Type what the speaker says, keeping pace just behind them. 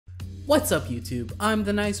What's up YouTube? I'm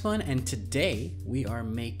the Nice One, and today we are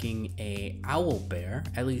making a owl bear.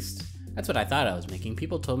 At least that's what I thought I was making.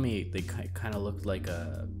 People told me they kind of looked like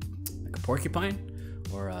a porcupine,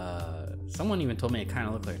 or someone even told me it kind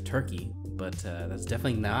of looked like a turkey, but that's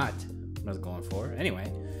definitely not what I was going for.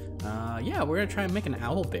 Anyway, yeah, we're gonna try and make an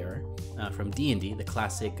owl bear from D&D, the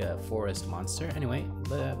classic forest monster. Anyway,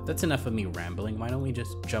 that's enough of me rambling. Why don't we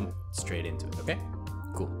just jump straight into it, okay?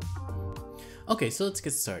 Cool. Okay, so let's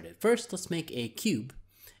get started. First, let's make a cube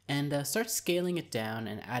and start scaling it down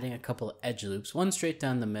and adding a couple of edge loops, one straight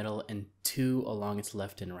down the middle and two along its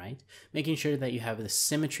left and right, making sure that you have the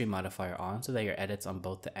symmetry modifier on so that your edits on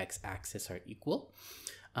both the x-axis are equal.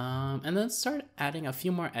 And then start adding a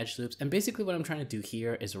few more edge loops. And basically what I'm trying to do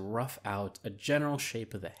here is rough out a general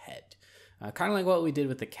shape of the head. Kind of like what we did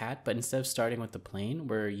with the cat, but instead of starting with the plane,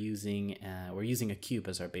 we're using a cube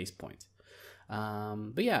as our base point.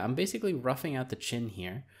 But yeah, I'm basically roughing out the chin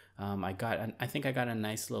here. I think I got a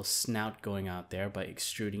nice little snout going out there by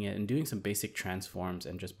extruding it and doing some basic transforms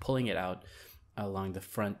and just pulling it out along the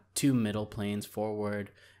front two middle planes,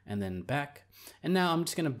 forward and then back. And now I'm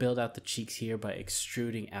just going to build out the cheeks here by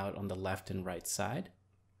extruding out on the left and right side.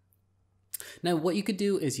 Now what you could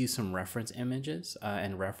do is use some reference images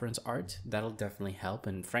and reference art. That'll definitely help,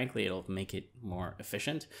 and frankly it'll make it more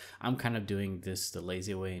efficient. I'm kind of doing this the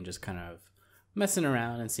lazy way and just kind of messing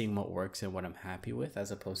around and seeing what works and what I'm happy with, as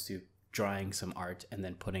opposed to drawing some art and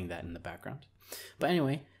then putting that in the background. But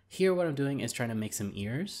anyway, here what I'm doing is trying to make some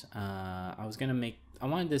ears. I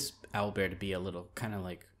wanted this owl bear to be a little kind of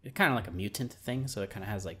like a mutant thing, so it kind of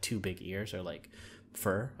has like two big ears, or like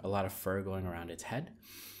fur, a lot of fur going around its head.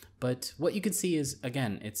 But what you can see is,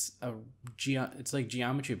 again, it's like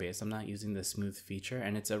geometry based. I'm not using the smooth feature,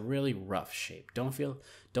 and it's a really rough shape.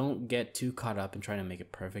 Don't get too caught up in trying to make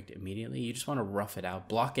it perfect immediately. You just want to rough it out,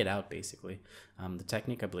 block it out basically. The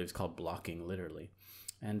technique I believe is called blocking, literally.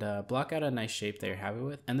 And block out a nice shape that you're happy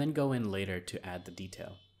with, and then go in later to add the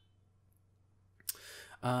detail.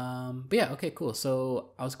 But yeah, okay, cool.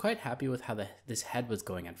 So I was quite happy with how this head was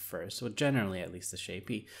going at first. So generally, at least the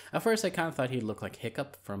shape. At first, I kind of thought he'd look like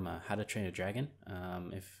Hiccup from How to Train a Dragon.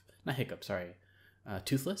 Not Hiccup, sorry,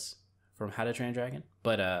 Toothless from How to Train a Dragon.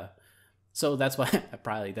 But so that's why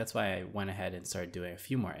I went ahead and started doing a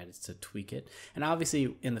few more edits to tweak it. And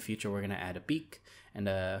obviously, in the future, we're gonna add a beak and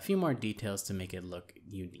a few more details to make it look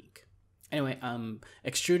unique. Anyway,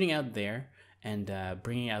 extruding out there and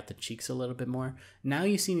bringing out the cheeks a little bit more. Now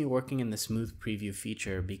you see me working in the smooth preview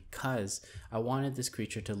feature because I wanted this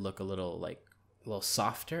creature to look a little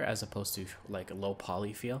softer, as opposed to like a low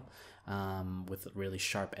poly feel with really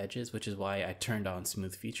sharp edges, which is why I turned on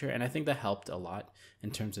smooth feature. And I think that helped a lot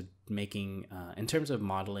in terms of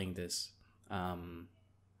modeling this,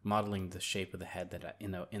 modeling the shape of the head that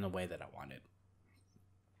in a way that I wanted.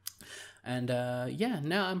 And yeah,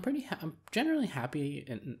 now I'm generally happy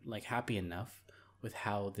and happy enough with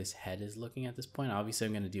how this head is looking at this point. Obviously,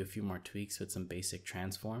 I'm going to do a few more tweaks with some basic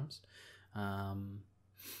transforms. But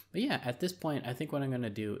yeah, at this point, I think what I'm going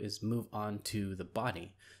to do is move on to the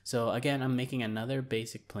body. So again, I'm making another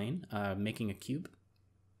basic plane, making a cube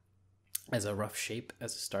as a rough shape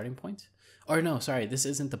as a starting point. Or no, sorry, this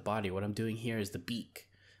isn't the body. What I'm doing here is the beak.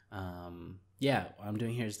 Yeah, what I'm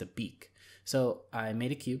doing here is the beak. So I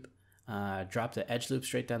made a cube. Dropped the edge loop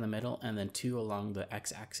straight down the middle, and then two along the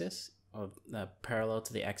x-axis, or parallel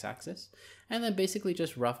to the x-axis, and then basically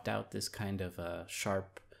just roughed out this kind of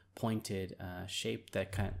sharp pointed shape,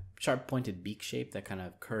 sharp pointed beak shape that kind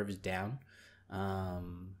of curves down. Yeah,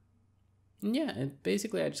 and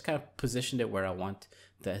basically I just kind of positioned it where I want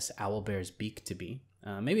this owl bear's beak to be.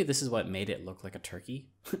 Maybe this is what made it look like a turkey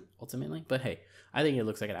ultimately, but hey, I think it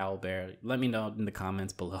looks like an owl bear. Let me know in the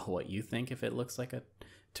comments below what you think, if it looks like a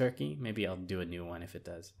turkey. Maybe I'll do a new one if it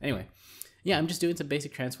does. Anyway, yeah, I'm just doing some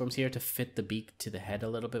basic transforms here to fit the beak to the head a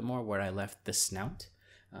little bit more where I left the snout.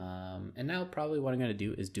 And now probably what I'm going to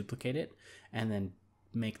do is duplicate it and then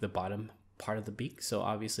make the bottom part of the beak. So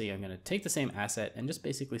obviously I'm going to take the same asset and just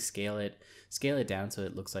basically scale it down so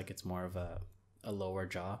it looks like it's more of a lower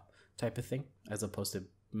jaw type of thing, as opposed to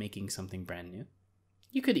making something brand new.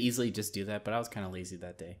 You could easily just do that, but I was kind of lazy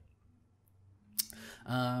that day.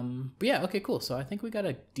 But yeah, okay, cool. So I think we got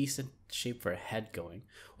a decent shape for a head going.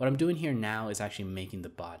 What I'm doing here now is actually making the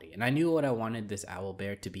body. And I knew what I wanted this owl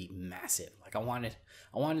bear to be massive. Like I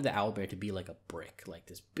wanted the owl bear to be like a brick, like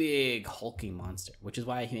this big hulking monster, which is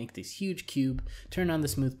why I make this huge cube, turn on the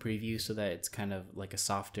smooth preview so that it's kind of like a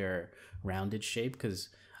softer rounded shape, because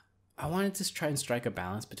I wanted to try and strike a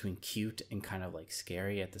balance between cute and kind of like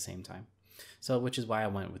scary at the same time. So, which is why I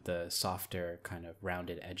went with the softer kind of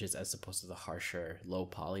rounded edges as opposed to the harsher low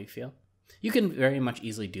poly feel. You can very much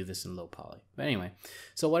easily do this in low poly. But anyway,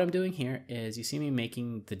 so what I'm doing here is you see me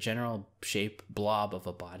making the general shape blob of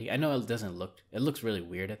a body. I know it looks really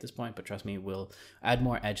weird at this point, but trust me, we'll add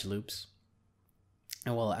more edge loops.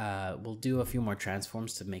 And we'll do a few more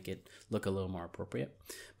transforms to make it look a little more appropriate.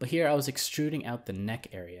 But here I was extruding out the neck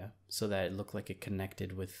area so that it looked like it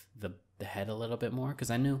connected with the head a little bit more, because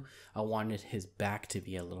I knew I wanted his back to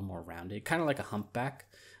be a little more rounded, kind of like a humpback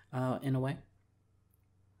in a way.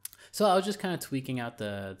 So I was just kind of tweaking out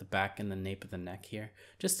the back and the nape of the neck here,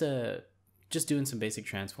 just doing some basic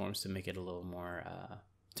transforms to make it a little more,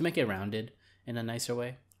 to make it rounded in a nicer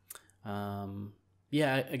way.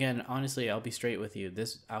 Yeah, again, honestly, I'll be straight with you.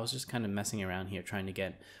 I was just kind of messing around here, trying to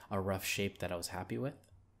get a rough shape that I was happy with.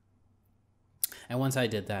 And once I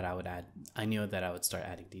did that, I knew that I would start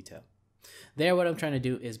adding detail. There, what I'm trying to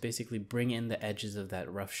do is basically bring in the edges of that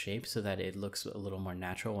rough shape so that it looks a little more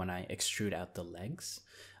natural when I extrude out the legs.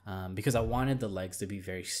 Because I wanted the legs to be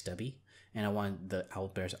very stubby, and I want the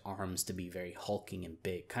owlbear's arms to be very hulking and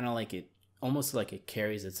big, kind of like almost like it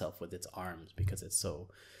carries itself with its arms because it's so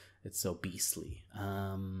beastly.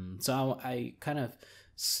 So I kind of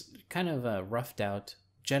roughed out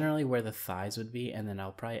generally where the thighs would be, and then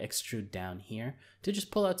I'll probably extrude down here to just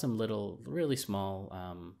pull out some little, really small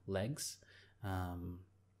legs. I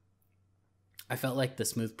felt like the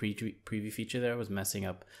smooth preview feature there was messing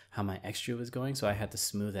up how my extrude was going, so I had to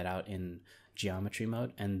smooth it out in geometry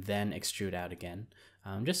mode and then extrude out again,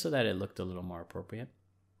 just so that it looked a little more appropriate.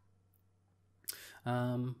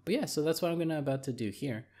 But yeah, so that's what I'm about to do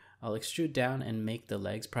here. I'll extrude down and make the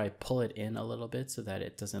legs, probably pull it in a little bit so that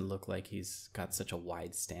it doesn't look like he's got such a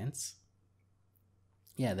wide stance.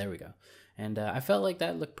 Yeah, there we go. And I felt like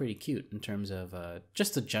that looked pretty cute in terms of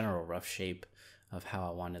just a general rough shape of how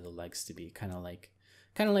I wanted the legs to be, kind of like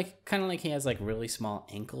he has like really small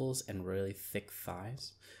ankles and really thick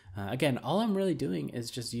thighs. Again, all I'm really doing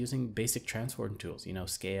is just using basic transform tools,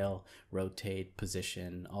 scale, rotate,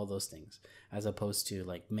 position, all those things, as opposed to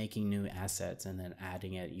like making new assets and then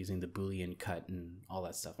adding it using the Boolean cut and all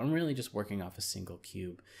that stuff. I'm really just working off a single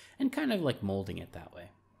cube and kind of like molding it that way.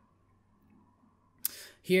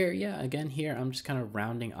 Here, yeah, again, here I'm just kind of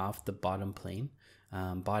rounding off the bottom plane,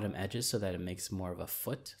 bottom edges, so that it makes more of a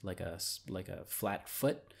foot, like a flat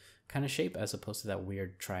foot kind of shape, as opposed to that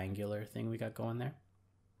weird triangular thing we got going there.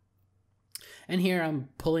 And here I'm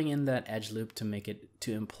pulling in that edge loop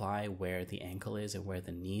to imply where the ankle is and where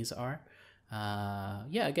the knees are.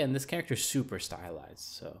 Yeah, again, this character's super stylized,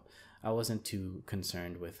 so I wasn't too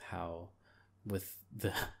concerned with how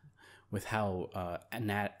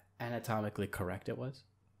anatomically correct it was.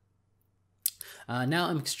 Now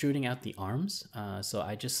I'm extruding out the arms. So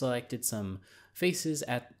I just selected some faces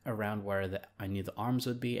at around where I knew the arms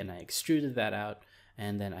would be, and I extruded that out.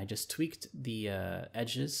 And then I just tweaked the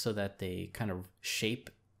edges so that they kind of shape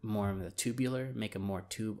more of the tubular, make a more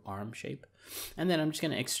tube arm shape. And then I'm just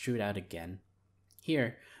going to extrude out again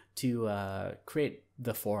here to create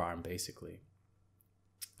the forearm, basically.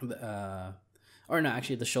 Or no,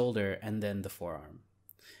 actually the shoulder and then the forearm.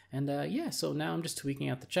 And yeah, so now I'm just tweaking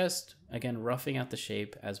out the chest, again, roughing out the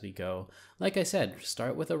shape as we go. Like I said,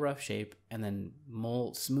 start with a rough shape and then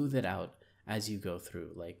smooth it out as you go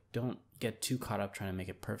through. Like, don't get too caught up trying to make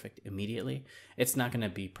it perfect immediately. It's not going to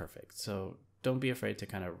be perfect. So don't be afraid to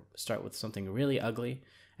kind of start with something really ugly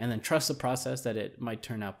and then trust the process that it might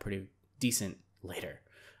turn out pretty decent later.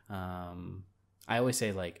 I always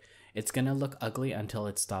say, like, it's going to look ugly until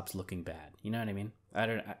it stops looking bad. You know what I mean?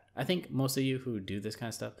 I think most of you who do this kind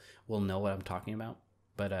of stuff will know what I'm talking about.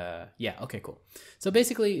 But yeah, okay, cool. So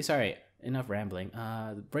basically, sorry, enough rambling.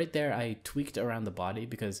 Right there, I tweaked around the body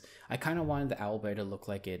because I kind of wanted the owlbear to look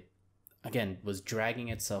like it, again, was dragging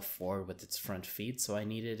itself forward with its front feet. So I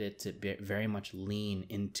needed it to be very much lean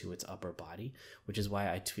into its upper body, which is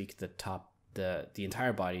why I tweaked the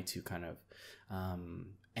entire body to kind of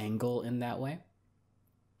angle in that way.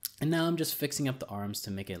 And now I'm just fixing up the arms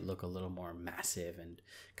to make it look a little more massive and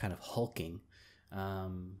kind of hulking,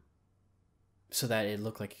 so that it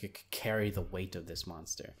looked like it could carry the weight of this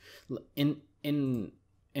monster. In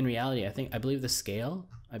reality, I believe the scale,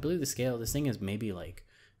 this thing is maybe like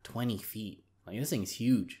 20 feet. Like, this thing's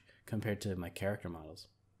huge compared to my character models.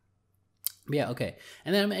 But yeah, okay.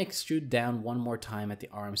 And then I'm going to extrude down one more time at the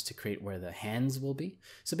arms to create where the hands will be.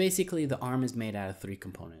 So basically, the arm is made out of 3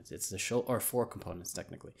 components. It's the shoulder, or 4 components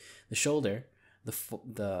technically. The shoulder,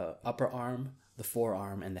 the upper arm, the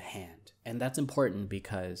forearm, and the hand. And that's important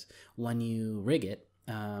because when you rig it,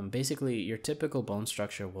 basically your typical bone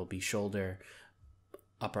structure will be shoulder,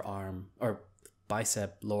 upper arm, or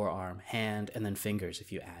bicep, lower arm, hand, and then fingers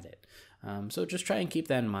if you add it. So just try and keep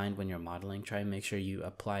that in mind when you're modeling. Try and make sure you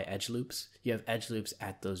apply edge loops. You have edge loops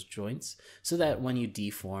at those joints so that when you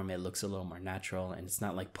deform, it looks a little more natural and it's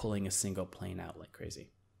not like pulling a single plane out like crazy.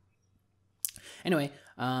 Anyway,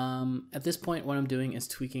 at this point, what I'm doing is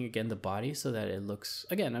tweaking again the body so that it looks,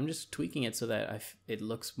 again, I'm just tweaking it so that it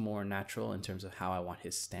looks more natural in terms of how I want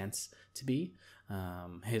his stance to be.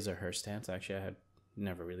 His or her stance. Actually, I had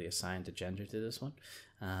never really assigned a gender to this one.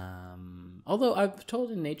 Although I've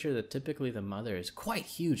told in nature that typically the mother is quite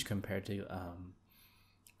huge compared to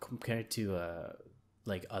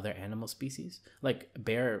like other animal species. Like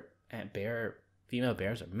female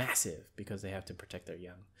bears are massive because they have to protect their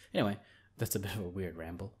young. Anyway, that's a bit of a weird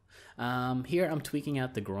ramble. Here I'm tweaking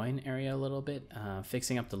out the groin area a little bit,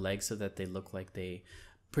 fixing up the legs so that they look like they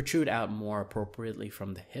protrude out more appropriately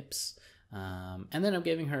from the hips. And then I'm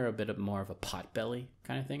giving her a bit more of a pot belly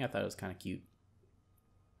kind of thing. I thought it was kind of cute.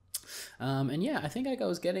 And yeah, I think I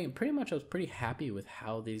was pretty happy with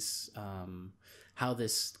how this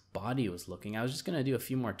body was looking. I was just gonna do a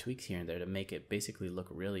few more tweaks here and there to make it basically look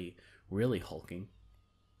really, really hulking.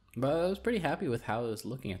 But I was pretty happy with how it was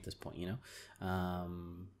looking at this point, you know.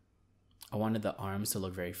 I wanted the arms to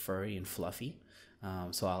look very furry and fluffy,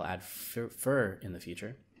 so I'll add fur in the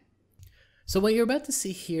future. So what you're about to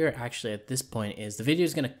see here actually at this point is the video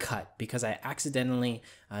is going to cut because I accidentally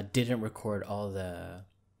didn't record all the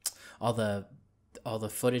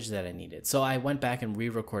footage that I needed. So I went back and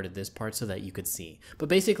re-recorded this part so that you could see. But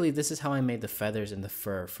basically this is how I made the feathers and the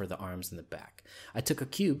fur for the arms and the back. I took a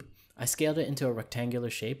cube, I scaled it into a rectangular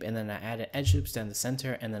shape, and then I added edge loops down the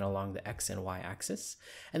center and then along the X and Y axis.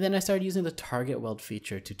 And then I started using the target weld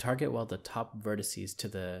feature to target weld the top vertices to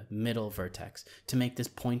the middle vertex to make this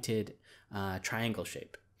pointed triangle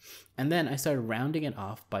shape. And then I started rounding it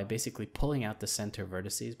off by basically pulling out the center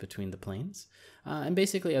vertices between the planes. And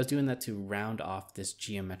basically I was doing that to round off this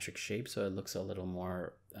geometric shape so it looks a little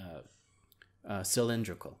more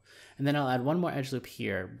cylindrical. And then I'll add one more edge loop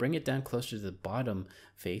here, bring it down closer to the bottom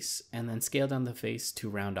face, and then scale down the face to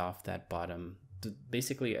round off that bottom.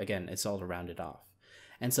 Basically, again, it's all to round it off.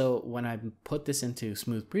 And so when I put this into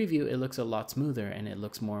smooth preview, it looks a lot smoother and it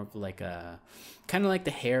looks more like kind of like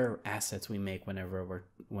the hair assets we make whenever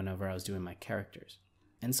I was doing my characters.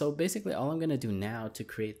 And so basically all I'm going to do now to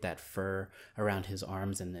create that fur around his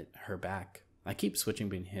arms and her back, I keep switching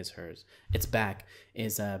between hers, its back,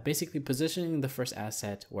 is basically positioning the first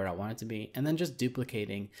asset where I want it to be and then just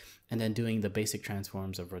duplicating and then doing the basic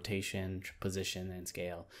transforms of rotation, position, and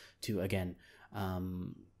scale to, again,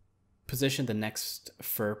 position the next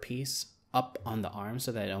fur piece up on the arm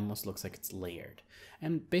so that it almost looks like it's layered.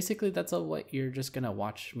 And basically that's all what you're just gonna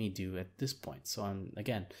watch me do at this point. So I'm,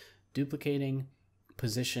 again, duplicating,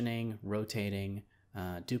 positioning, rotating,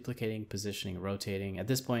 duplicating, positioning, rotating. At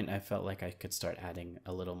this point I felt like I could start adding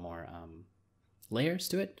a little more layers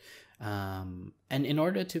to it. And in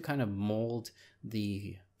order to kind of mold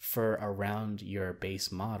the fur around your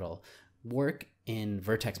base model, work in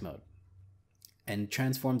vertex mode and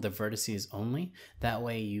transform the vertices only. That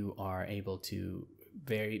way you are able to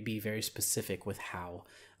be very specific with how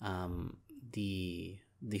the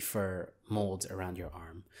fur molds around your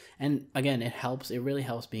arm. And again, it really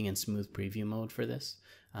helps being in smooth preview mode for this,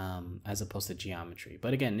 as opposed to geometry.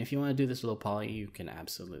 But again, if you want to do this low poly, you can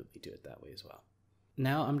absolutely do it that way as well.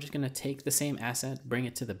 Now I'm just going to take the same asset, bring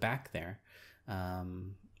it to the back there,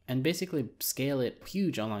 and basically scale it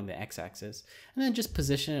huge along the x-axis, and then just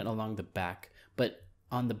position it along the back, but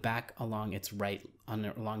on the back along its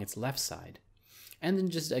along its left side. And then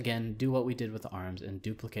just, again, do what we did with the arms and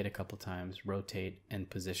duplicate a couple times, rotate and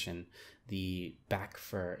position the back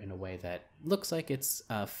fur in a way that looks like it's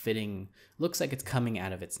looks like it's coming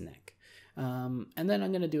out of its neck. And then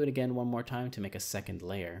I'm going to do it again one more time to make a second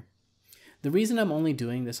layer. The reason I'm only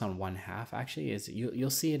doing this on one half actually is you'll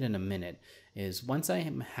see it in a minute, is once I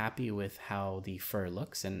am happy with how the fur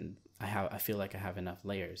looks and I feel like I have enough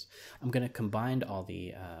layers, I'm going to combine all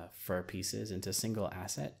the fur pieces into a single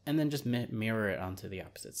asset and then just mirror it onto the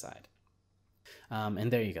opposite side. And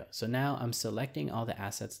there you go. So now I'm selecting all the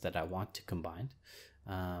assets that I want to combine.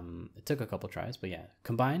 It took a couple tries, but yeah,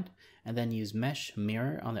 combined, and then use mesh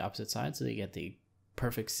mirror on the opposite side so that you get the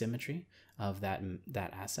perfect symmetry of that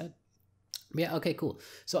asset. Yeah, okay, cool.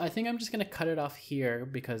 So I think I'm just going to cut it off here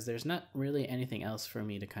because there's not really anything else for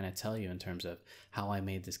me to kind of tell you in terms of how I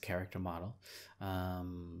made this character model.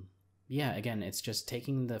 Yeah, again, it's just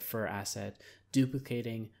taking the fur asset,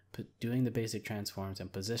 duplicating, doing the basic transforms,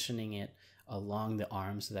 and positioning it along the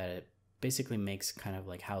arm so that it basically makes kind of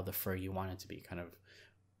like how the fur you want it to be, kind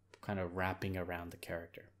of wrapping around the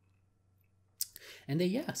character. And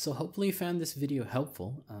yeah, so hopefully you found this video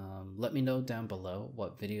helpful. Let me know down below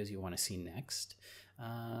what videos you want to see next.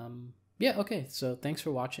 Yeah, okay, so thanks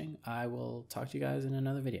for watching. I will talk to you guys in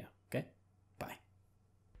another video, okay? Bye.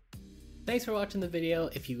 Thanks for watching the video.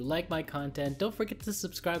 If you like my content, don't forget to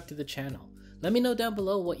subscribe to the channel. Let me know down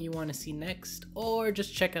below what you want to see next, or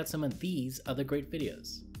just check out some of these other great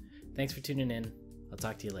videos. Thanks for tuning in. I'll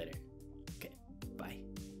talk to you later.